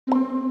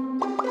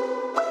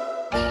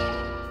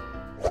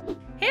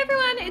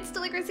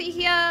Deligracy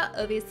here,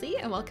 obviously,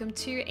 and welcome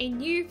to a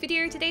new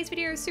video. Today's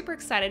video is super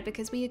excited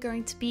because we are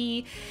going to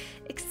be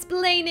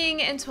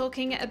explaining and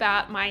talking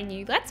about my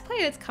new Let's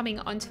Play that's coming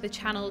onto the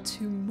channel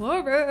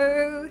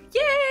tomorrow.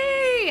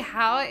 Yay!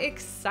 How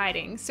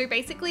exciting. So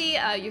basically,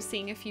 you're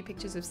seeing a few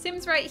pictures of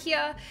Sims right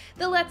here.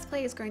 The Let's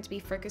Play is going to be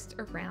focused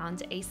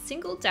around a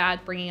single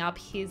dad bringing up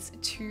his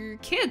two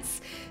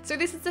kids. So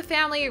this is the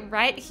family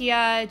right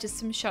here, just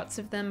some shots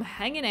of them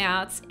hanging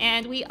out,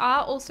 and we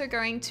are also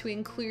going to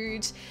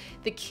include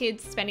the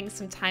kids spending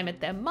some time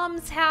at their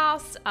mum's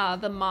house.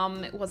 The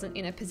mum wasn't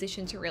in a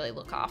position to really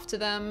look after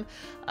them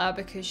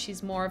because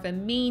she's more of a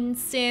mean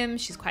sim.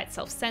 She's quite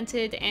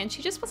self-centered and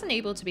she just wasn't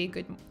able to be a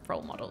good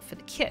role model for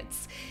the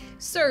kids.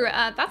 So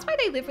that's why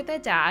they live with their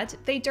dad.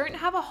 They don't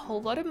have a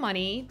whole lot of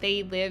money.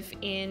 They live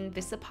in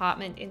this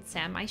apartment in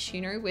San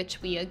Myshuno,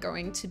 which we are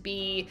going to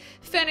be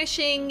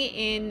furnishing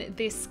in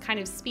this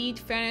kind of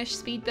speed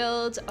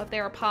build of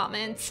their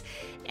apartment.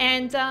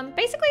 And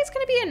basically it's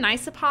going to be a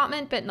nice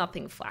apartment, but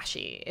nothing flashy.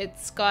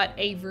 It's got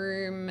a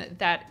room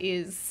that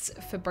is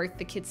for both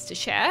the kids to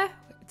share.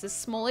 It's a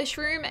smallish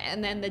room,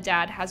 and then the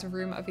dad has a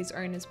room of his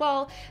own as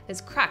well.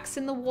 There's cracks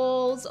in the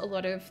walls. A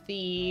lot of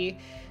the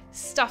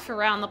stuff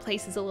around the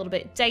place is a little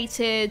bit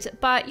dated,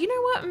 but you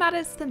know what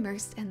matters the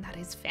most, and that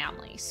is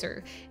family. So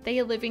they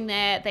are living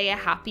there, they are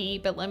happy,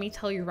 but let me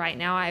tell you right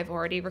now, I've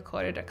already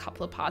recorded a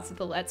couple of parts of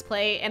the Let's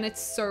Play, and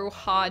it's so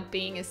hard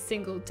being a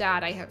single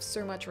dad. I have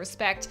so much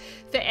respect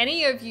for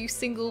any of you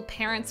single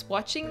parents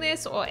watching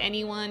this, or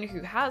anyone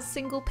who has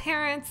single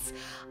parents.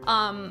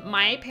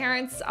 My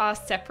parents are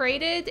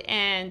separated,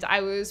 and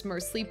I was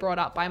mostly brought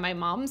up by my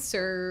mom,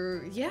 so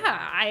yeah,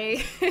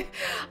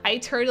 I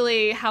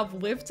totally have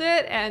lived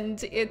it, and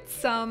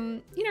it's,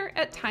 you know,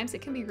 at times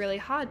it can be really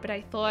hard, but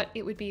I thought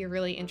it would be a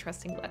really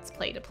interesting Let's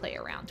Play to play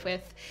around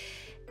with.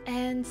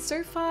 And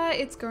so far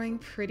it's going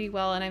pretty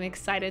well, and I'm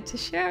excited to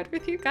share it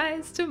with you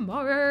guys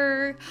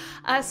tomorrow.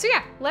 So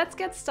yeah, let's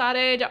get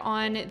started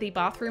on the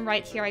bathroom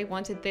right here. I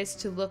wanted this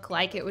to look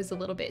like it was a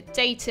little bit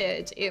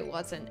dated. It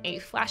wasn't a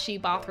flashy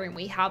bathroom.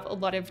 We have a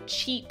lot of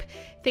cheap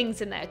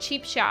things in there.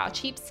 Cheap shower,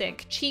 cheap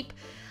sink, cheap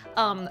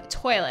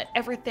toilet.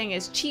 Everything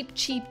is cheap,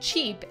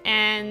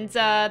 and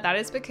that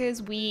is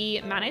because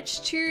we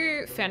managed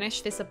to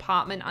furnish this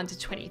apartment under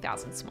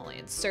 20,000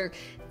 simoleons, so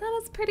that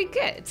was pretty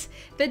good.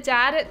 The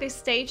dad at this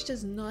stage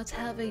does not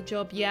have a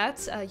job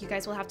yet. You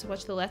guys will have to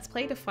watch the Let's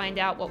Play to find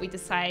out what we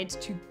decide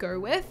to go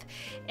with.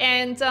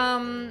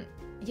 And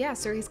yeah,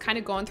 so he's kind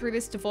of gone through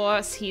this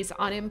divorce. He's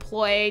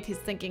unemployed. He's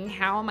thinking,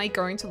 how am I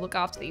going to look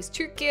after these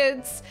two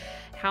kids?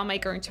 How am I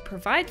going to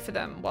provide for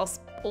them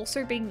whilst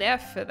also being there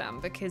for them?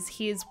 Because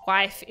his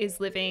wife is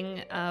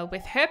living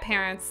with her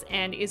parents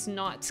and is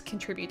not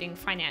contributing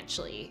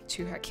financially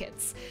to her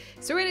kids.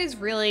 So it is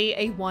really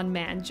a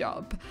one-man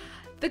job.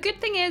 The good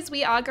thing is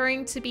we are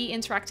going to be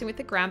interacting with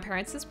the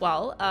grandparents as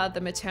well,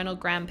 the maternal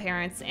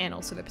grandparents and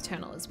also the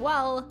paternal as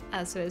well.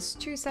 So there's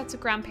two sets of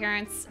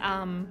grandparents,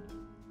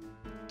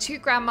 two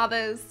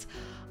grandmothers,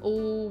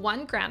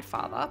 one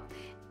grandfather,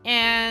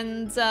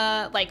 and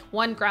like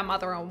one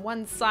grandmother on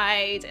one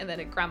side and then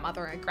a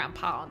grandmother and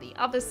grandpa on the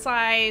other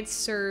side.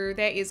 So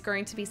there is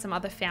going to be some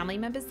other family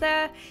members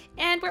there,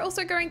 and we're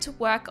also going to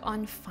work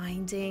on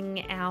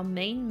finding our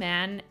main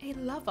man a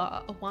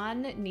lover.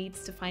 Awan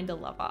needs to find a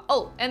lover.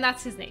 Oh, and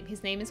that's his name.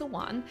 His name is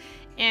Awan,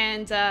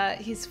 and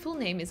his full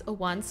name is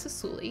Awan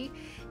Sasuli.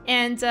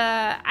 And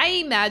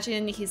I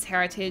imagine his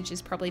heritage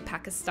is probably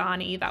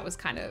Pakistani. That was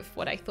kind of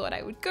what I thought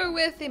I would go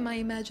with in my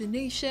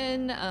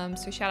imagination.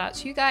 So shout out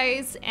to you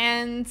guys.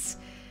 And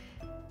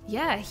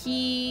yeah,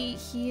 he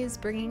is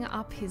bringing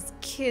up his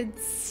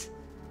kids,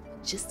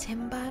 just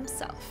him by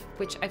himself,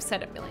 which I've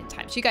said a million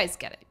times. You guys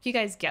get it. You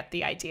guys get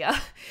the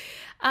idea.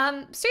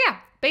 So yeah,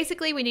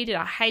 basically we needed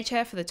a high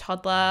chair for the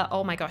toddler.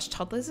 Oh my gosh,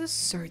 toddlers are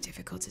so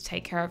difficult to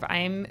take care of.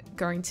 I'm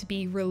going to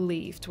be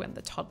relieved when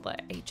the toddler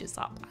ages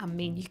up. I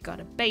mean, you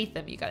gotta bathe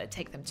them, you gotta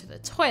take them to the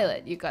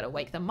toilet, you gotta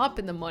wake them up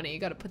in the morning, you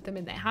gotta put them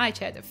in their high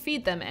chair to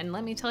feed them. And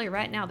let me tell you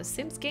right now, the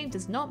Sims game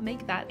does not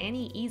make that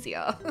any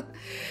easier.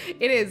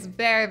 It is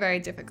very, very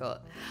difficult.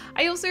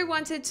 I also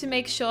wanted to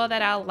make sure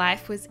that our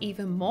life was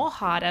even more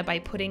harder by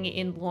putting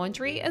in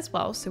laundry as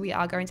well. So we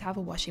are going to have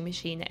a washing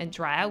machine and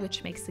dryer,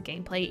 which makes the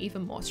gameplay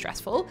even more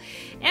stressful.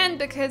 And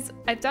because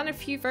I've done a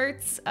few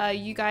votes,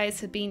 you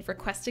guys have been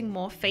requesting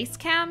more face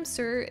cam,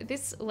 so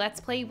this Let's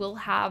Play will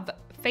have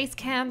face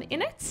cam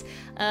in it.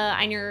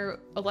 I know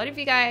a lot of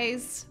you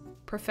guys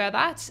prefer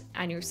that.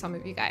 I know some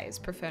of you guys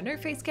prefer no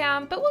face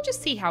cam, but we'll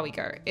just see how we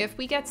go. If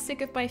we get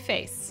sick of my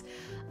face,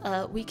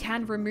 we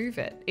can remove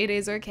it. It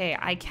is okay.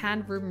 I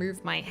can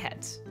remove my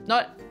head.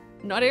 Not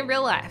in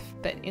real life,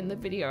 but in the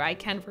video, I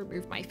can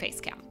remove my face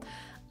cam.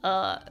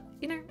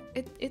 You know,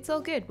 it's all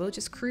good. We'll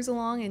just cruise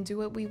along and do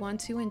what we want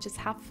to and just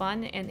have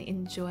fun and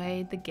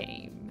enjoy the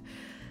game.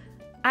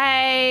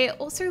 I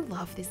also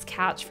love this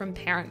couch from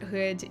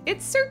Parenthood.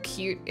 It's so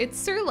cute. It's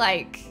so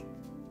like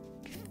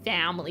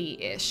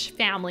family-ish,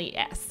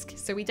 family-esque.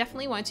 So we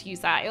definitely want to use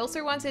that. I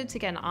also wanted to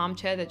get an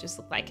armchair that just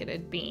looked like it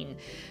had been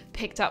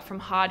picked up from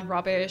hard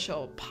rubbish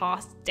or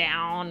passed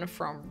down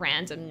from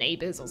random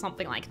neighbors or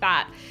something like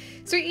that.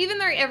 So even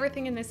though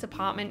everything in this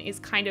apartment is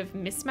kind of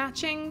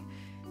mismatching,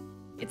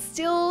 it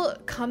still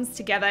comes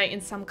together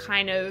in some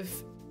kind of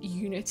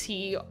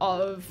unity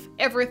of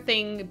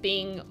everything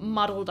being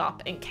muddled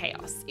up in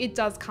chaos. It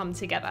does come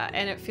together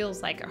and it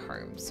feels like a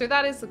home. So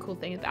that is the cool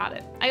thing about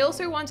it. I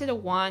also wanted a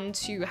one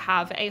to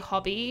have a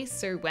hobby.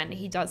 So when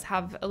he does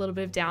have a little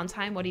bit of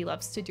downtime, what he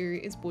loves to do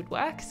is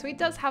woodwork. So he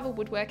does have a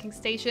woodworking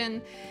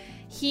station.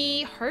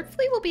 He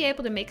hopefully will be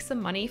able to make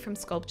some money from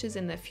sculptures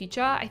in the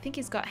future. I think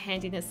he's got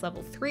handiness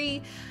level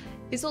 3.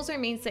 This also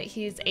means that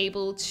he is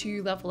able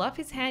to level up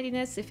his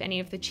handiness. If any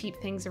of the cheap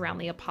things around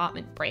the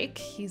apartment break,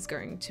 he's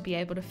going to be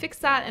able to fix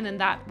that, and then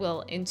that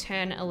will in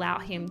turn allow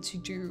him to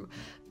do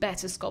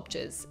better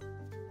sculptures.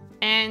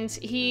 And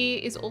he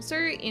is also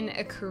in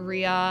a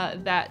career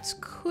that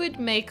could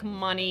make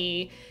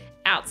money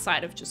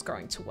outside of just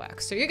going to work.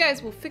 So you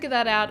guys will figure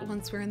that out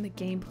once we're in the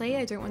gameplay.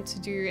 I don't want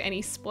to do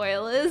any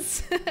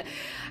spoilers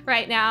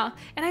right now.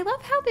 And I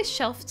love how this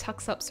shelf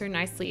tucks up so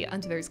nicely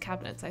under those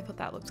cabinets. I thought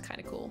that looked kind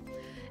of cool.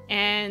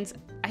 And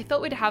I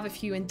thought we'd have a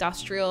few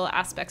industrial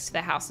aspects to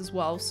the house as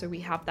well. So we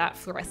have that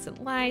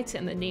fluorescent light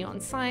and the neon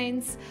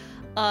signs,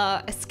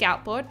 a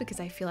scout board, because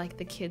I feel like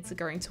the kids are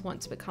going to want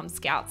to become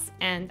scouts.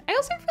 And I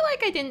also feel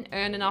like I didn't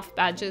earn enough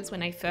badges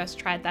when I first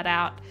tried that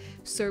out.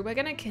 So we're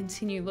gonna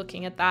continue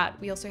looking at that.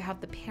 We also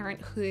have the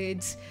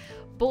parenthood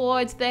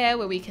board there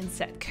where we can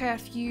set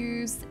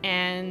curfews,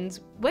 and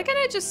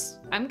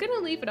I'm gonna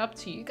leave it up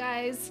to you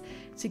guys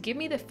to give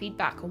me the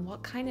feedback on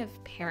what kind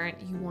of parent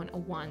you want a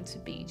one to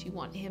be. Do you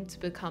want him to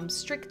become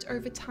strict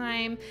over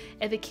time?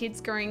 Are the kids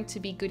going to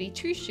be goody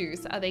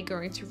two-shoes? Are they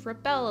going to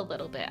rebel a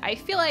little bit? I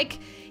feel like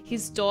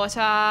his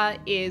daughter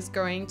is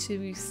going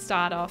to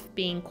start off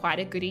being quite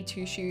a goody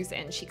two-shoes,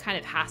 and she kind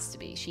of has to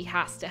be. She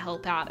has to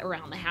help out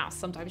around the house.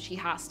 Sometimes she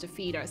has to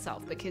feed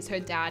herself because her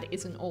dad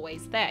isn't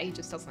always there. He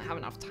just doesn't have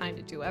enough time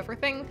to do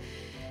everything,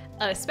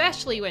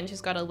 especially when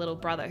she's got a little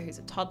brother who's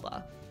a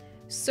toddler.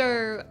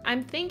 So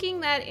I'm thinking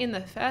that in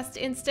the first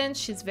instance,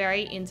 she's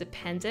very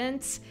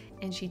independent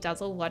and she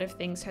does a lot of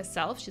things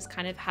herself. She's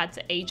kind of had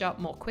to age up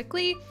more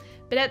quickly,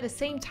 but at the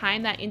same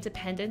time, that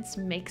independence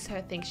makes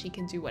her think she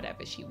can do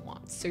whatever she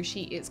wants. So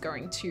she is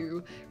going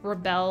to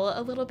rebel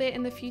a little bit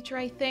in the future,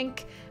 I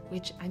think,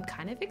 which I'm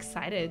kind of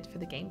excited for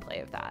the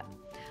gameplay of that.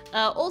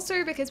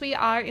 Also, because we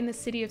are in the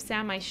city of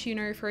San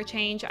Myshuno for a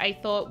change, I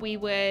thought we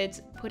would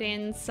put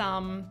in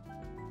some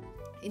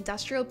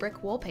industrial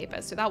brick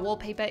wallpaper. So that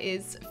wallpaper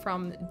is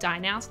from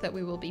Dine Out that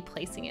we will be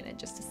placing in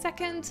just a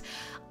second,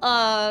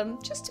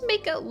 just to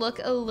make it look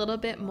a little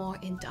bit more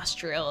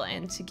industrial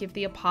and to give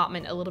the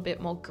apartment a little bit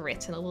more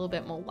grit and a little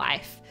bit more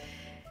life.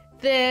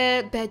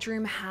 The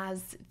bedroom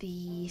has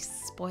the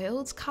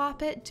spoiled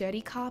carpet,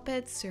 dirty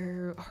carpet,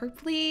 so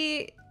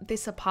hopefully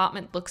this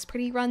apartment looks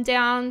pretty run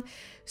down,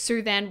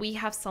 so then we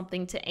have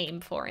something to aim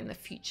for in the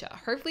future.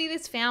 Hopefully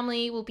this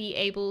family will be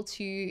able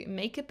to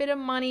make a bit of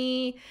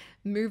money,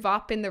 move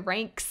up in the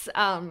ranks,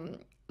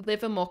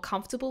 live a more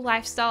comfortable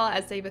lifestyle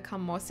as they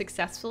become more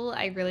successful.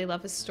 I really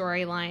love a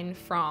storyline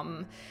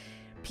from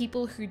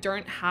people who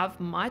don't have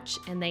much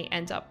and they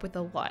end up with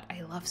a lot.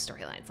 I love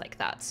storylines like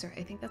that, so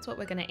I think that's what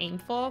we're going to aim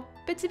for.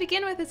 But to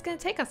begin with, it's going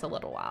to take us a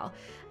little while.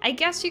 I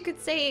guess you could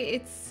say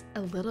it's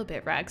a little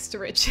bit rags to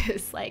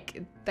riches.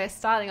 Like, they're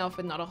starting off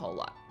with not a whole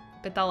lot,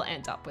 but they'll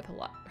end up with a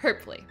lot,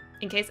 hopefully,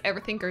 in case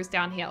everything goes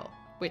downhill,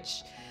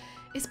 which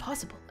is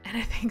possible.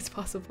 Anything's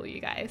possible, you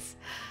guys.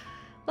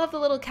 Love the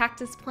little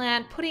cactus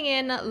plant, putting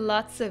in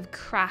lots of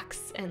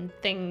cracks and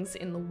things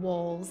in the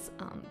walls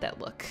that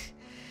look,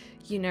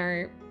 you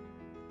know,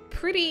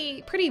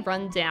 pretty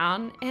run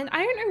down. And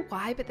I don't know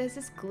why, but there's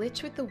this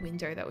glitch with the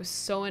window that was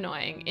so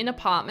annoying. In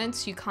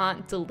apartments, you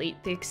can't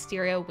delete the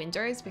exterior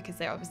windows because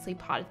they're obviously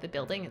part of the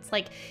building. It's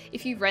like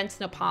if you rent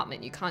an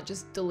apartment, you can't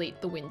just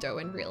delete the window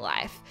in real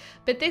life.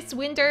 But this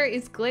window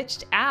is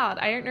glitched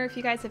out. I don't know if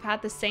you guys have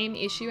had the same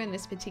issue in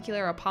this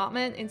particular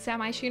apartment in San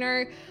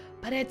Myshuno,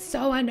 but it's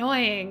so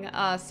annoying.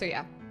 So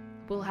yeah,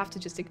 we'll have to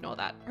just ignore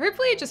that.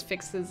 Hopefully it just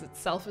fixes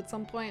itself at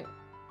some point.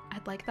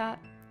 I'd like that.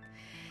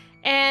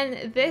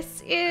 And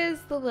this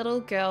is the little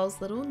girl's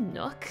little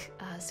nook.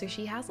 So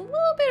she has a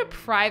little bit of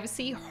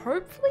privacy.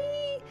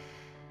 Hopefully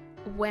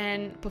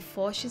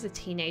before she's a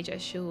teenager,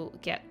 she'll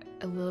get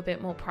a little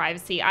bit more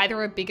privacy,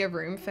 either a bigger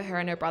room for her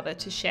and her brother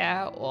to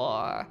share,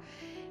 or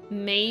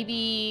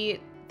maybe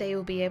they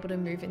will be able to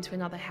move into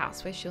another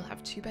house where she'll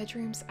have 2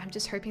 bedrooms. I'm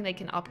just hoping they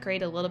can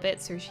upgrade a little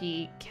bit so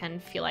she can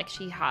feel like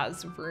she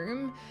has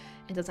room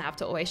and doesn't have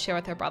to always share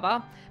with her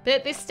brother. But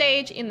at this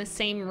stage, in the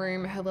same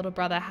room, her little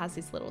brother has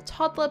his little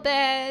toddler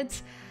bed.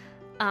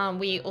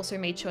 We also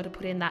made sure to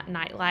put in that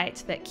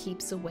nightlight that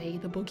keeps away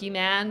the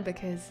boogeyman,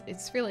 because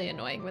it's really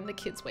annoying when the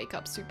kids wake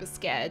up super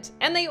scared.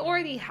 And they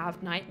already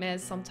have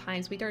nightmares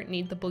sometimes. We don't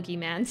need the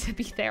boogeyman to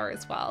be there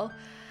as well.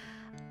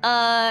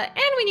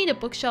 And we need a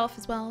bookshelf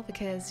as well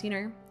because, you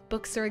know,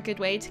 books are a good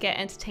way to get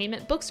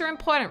entertainment. Books are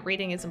important,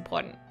 reading is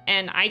important.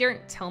 And I don't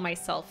tell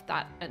myself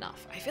that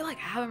enough. I feel like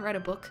I haven't read a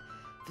book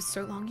for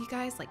so long, you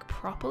guys, like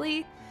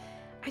properly.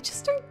 I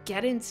just don't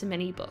get into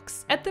many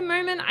books. At the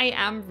moment, I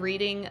am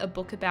reading a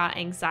book about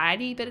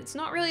anxiety, but it's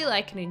not really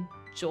like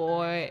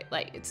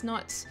it's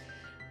not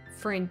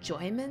for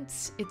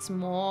enjoyment. It's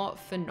more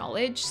for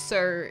knowledge.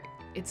 So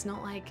it's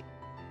not like,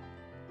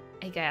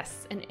 I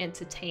guess, an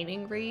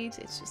entertaining read.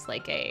 It's just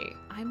like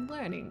I'm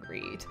learning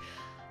read.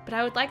 But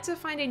I would like to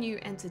find a new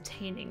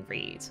entertaining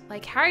read.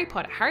 Like Harry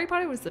Potter. Harry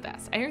Potter was the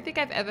best. I don't think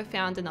I've ever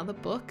found another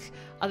book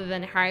other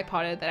than Harry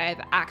Potter that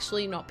I've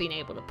actually not been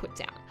able to put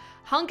down.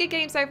 Hunger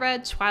Games I've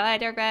read,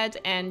 Twilight I've read,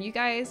 and you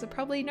guys are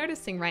probably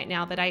noticing right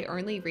now that I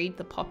only read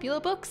the popular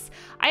books.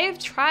 I have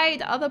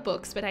tried other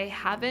books, but I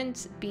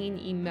haven't been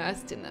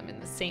immersed in them in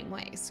the same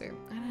way. So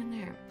I don't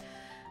know.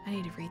 I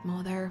need to read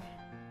more though.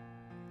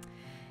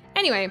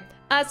 Anyway,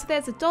 so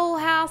there's a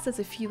dollhouse, there's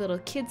a few little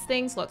kids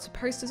things, lots of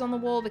posters on the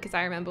wall, because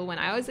I remember when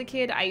I was a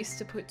kid, I used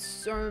to put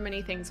so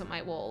many things on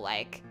my wall.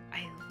 Like,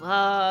 I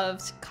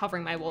loved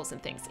covering my walls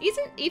and things.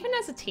 Even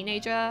as a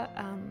teenager,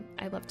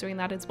 I loved doing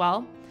that as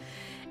well.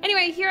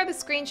 Anyway, here are the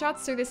screenshots.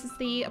 So this is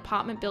the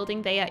apartment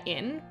building they are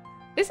in.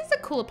 This is a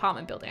cool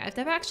apartment building. I've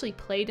never actually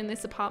played in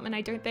this apartment,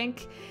 I don't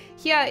think.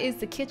 Here is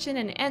the kitchen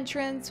and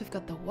entrance. We've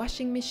got the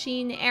washing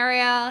machine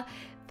area,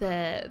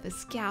 the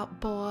scout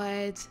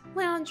board,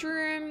 lounge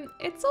room.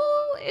 It's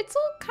all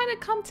kind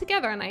of come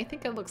together, and I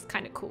think it looks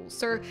kind of cool.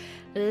 So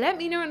let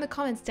me know in the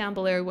comments down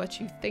below what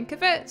you think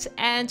of it.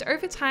 And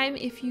over time,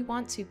 if you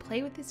want to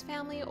play with this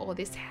family or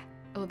this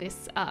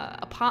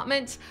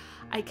apartment,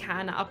 I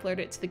can upload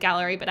it to the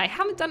gallery, but I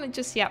haven't done it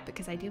just yet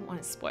because I didn't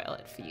want to spoil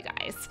it for you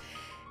guys.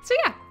 So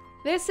yeah,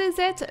 this is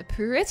it,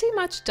 pretty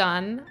much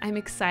done. I'm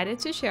excited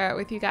to share it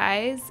with you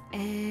guys,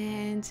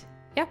 and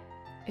yeah,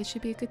 it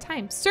should be a good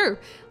time. So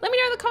let me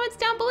know in the comments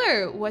down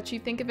below what you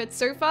think of it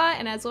so far,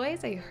 and as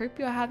always, I hope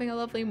you're having a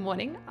lovely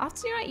morning,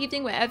 afternoon, or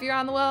evening, wherever you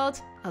are in the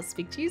world. I'll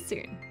speak to you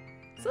soon.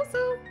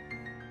 So.